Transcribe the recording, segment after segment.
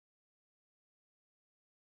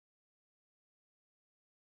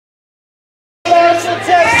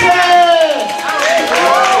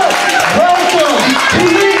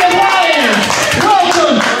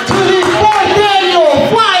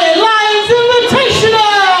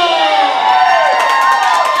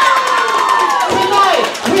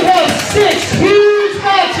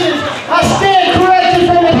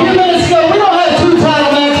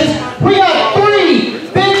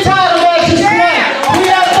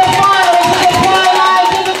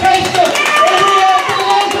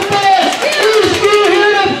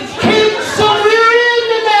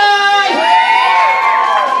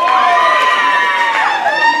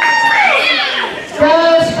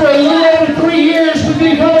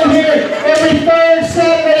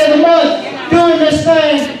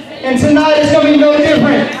And tonight it's going to be no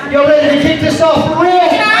different. Y'all ready to kick this off for real? Let's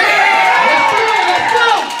go!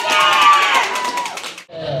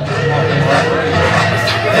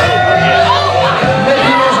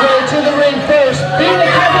 Making his way to the ring first. Being the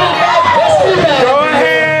captain of Festival. Go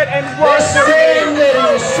ahead and work the ring.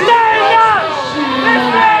 Stand up!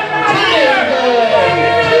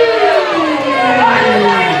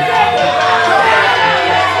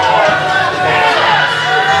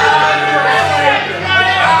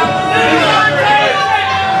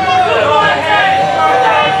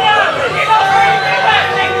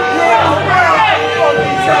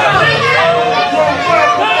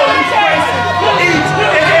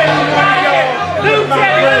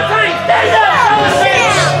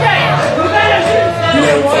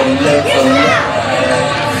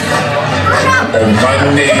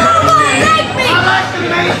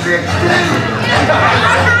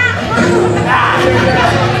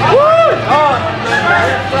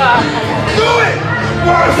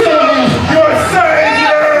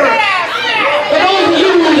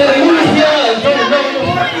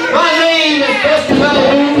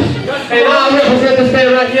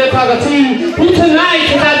 Who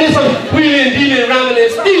tonight got this wheeling, dealing, rhyming,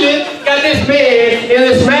 and stealing, got this man in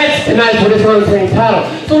this match tonight for this Untamed title.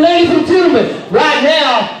 So ladies and gentlemen, right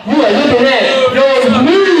now, you are looking at your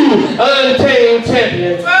new Untamed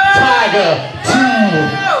champion, Tiger 2.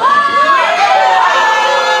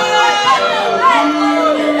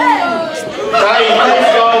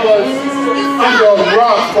 Under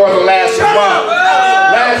rough for the last month.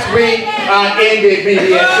 Last week, I ended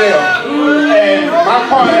BDSL, and my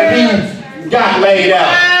partner, he got laid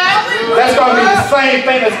out. That's going to be the same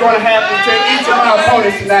thing that's going to happen to each of my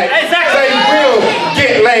opponents tonight. They will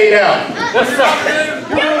get laid out. What's up?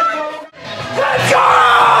 Let's go!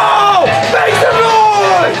 Make some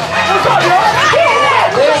noise! What's up, y'all?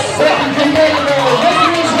 This second competitor,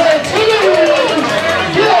 making his way to the ring,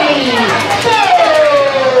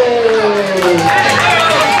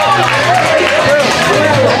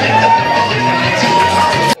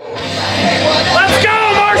 Let's go,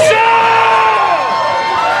 Marshall!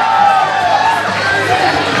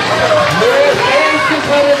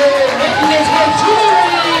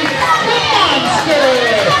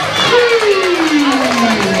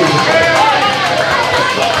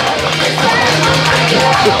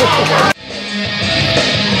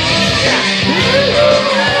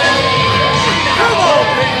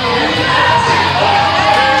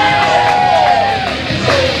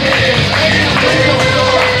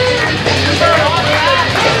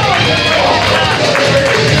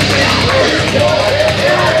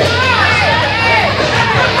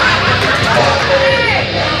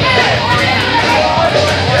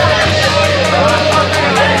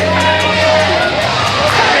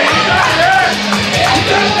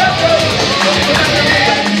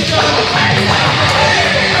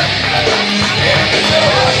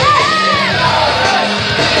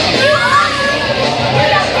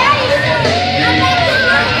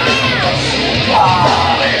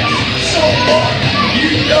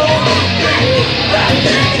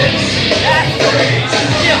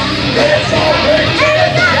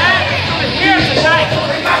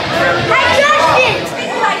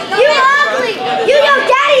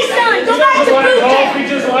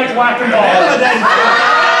 Whack and ball.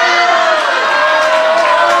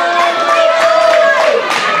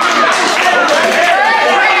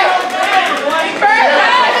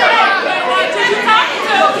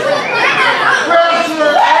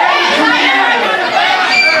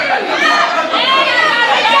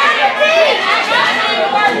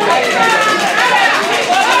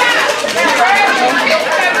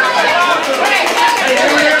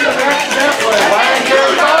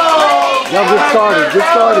 Y'all get started,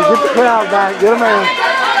 get the crowd back, get them in.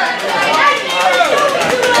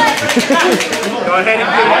 Go ahead and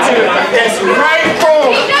get it to it. It's right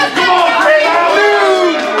forward. Come on, Craig.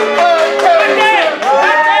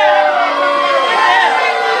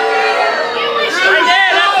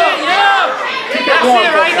 That's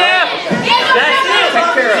it right there. That's it. Take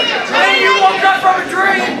care of it. Hey, you woke up from a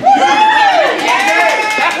dream.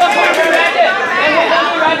 That's what's going on right there. That's what's going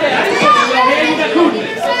on right there.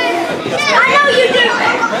 I know you do.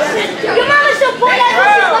 Your mama still point at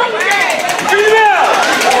us like that.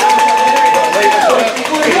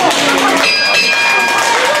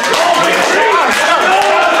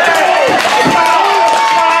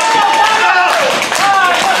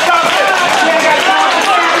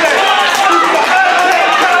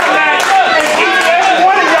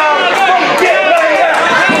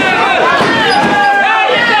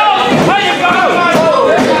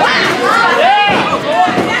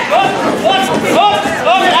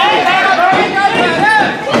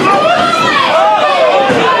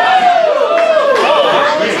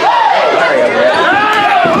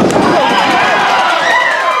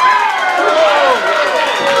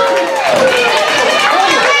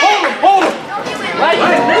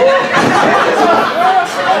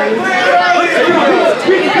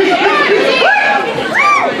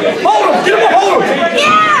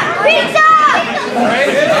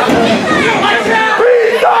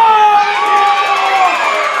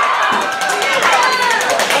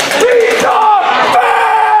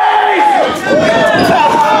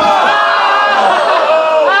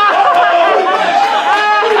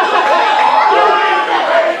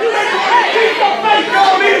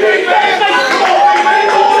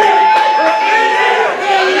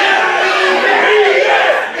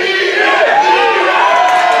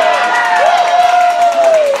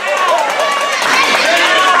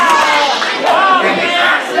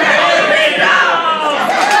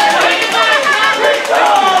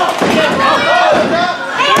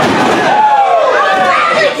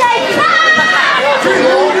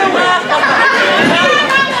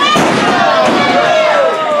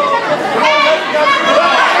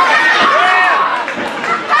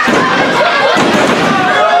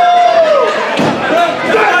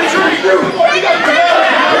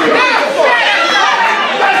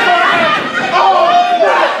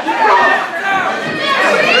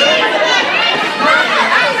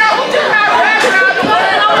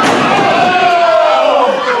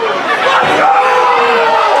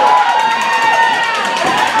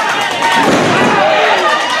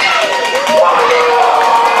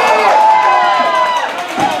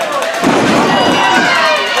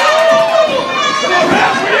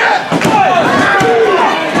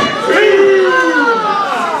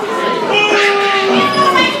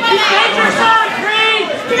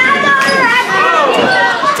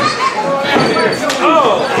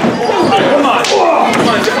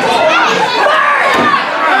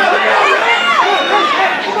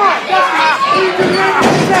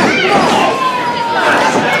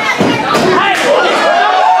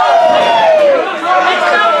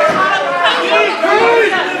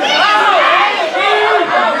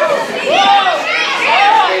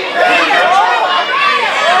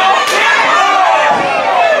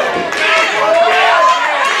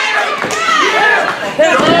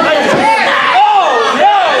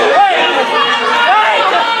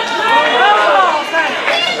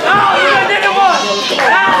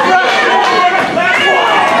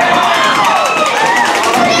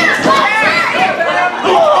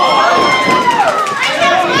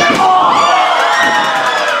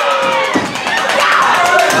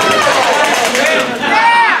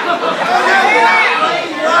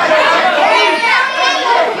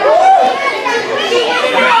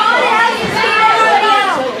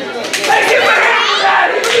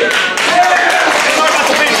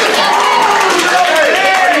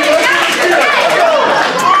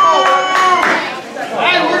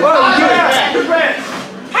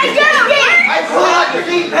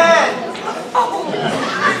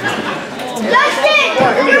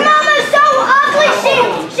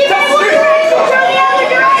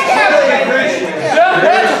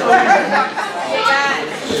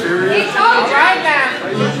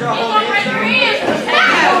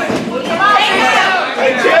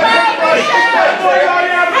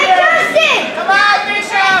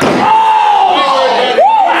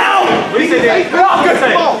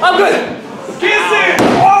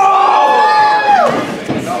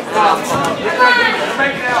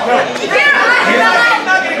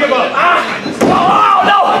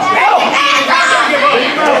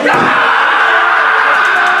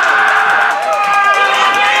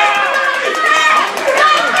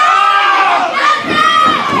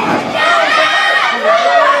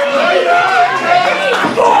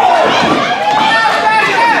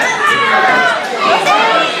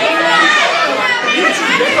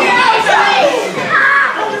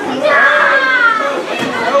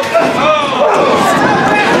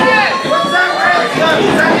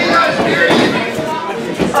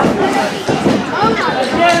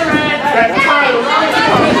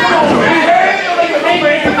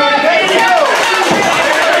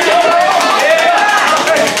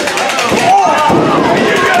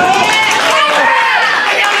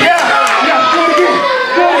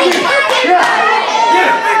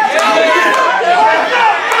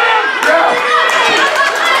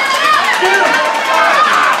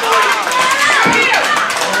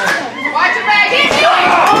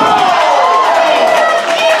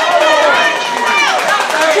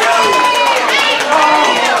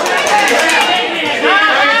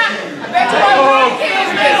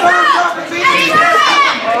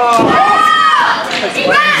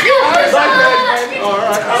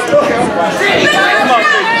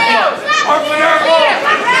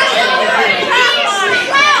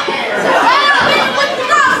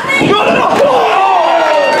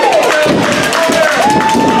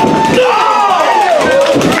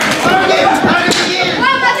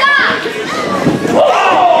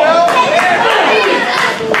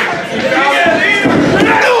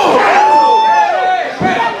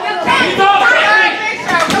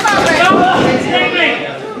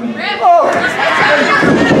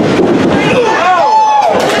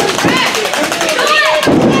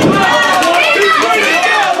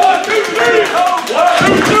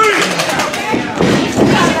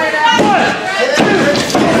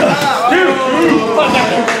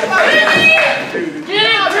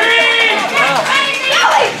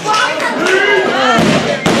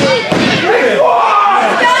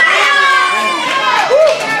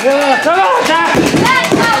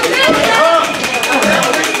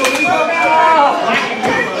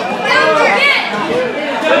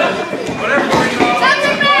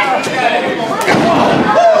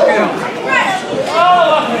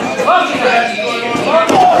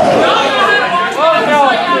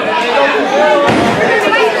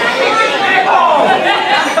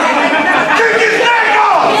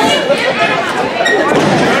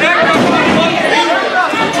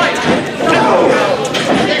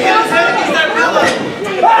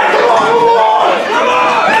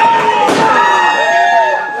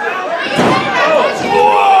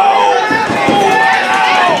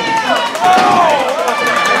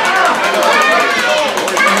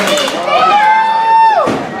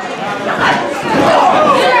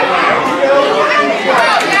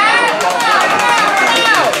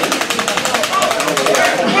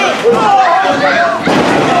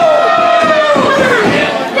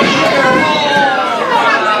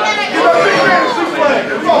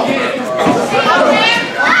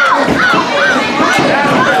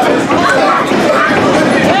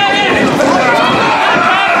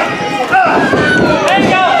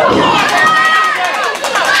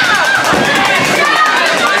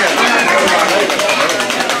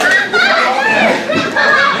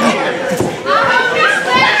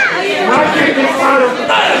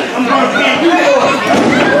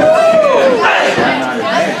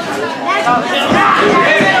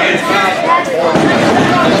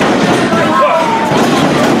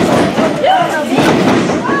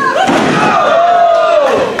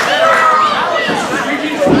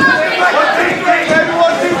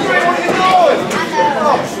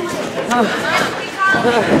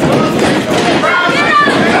 Brownie!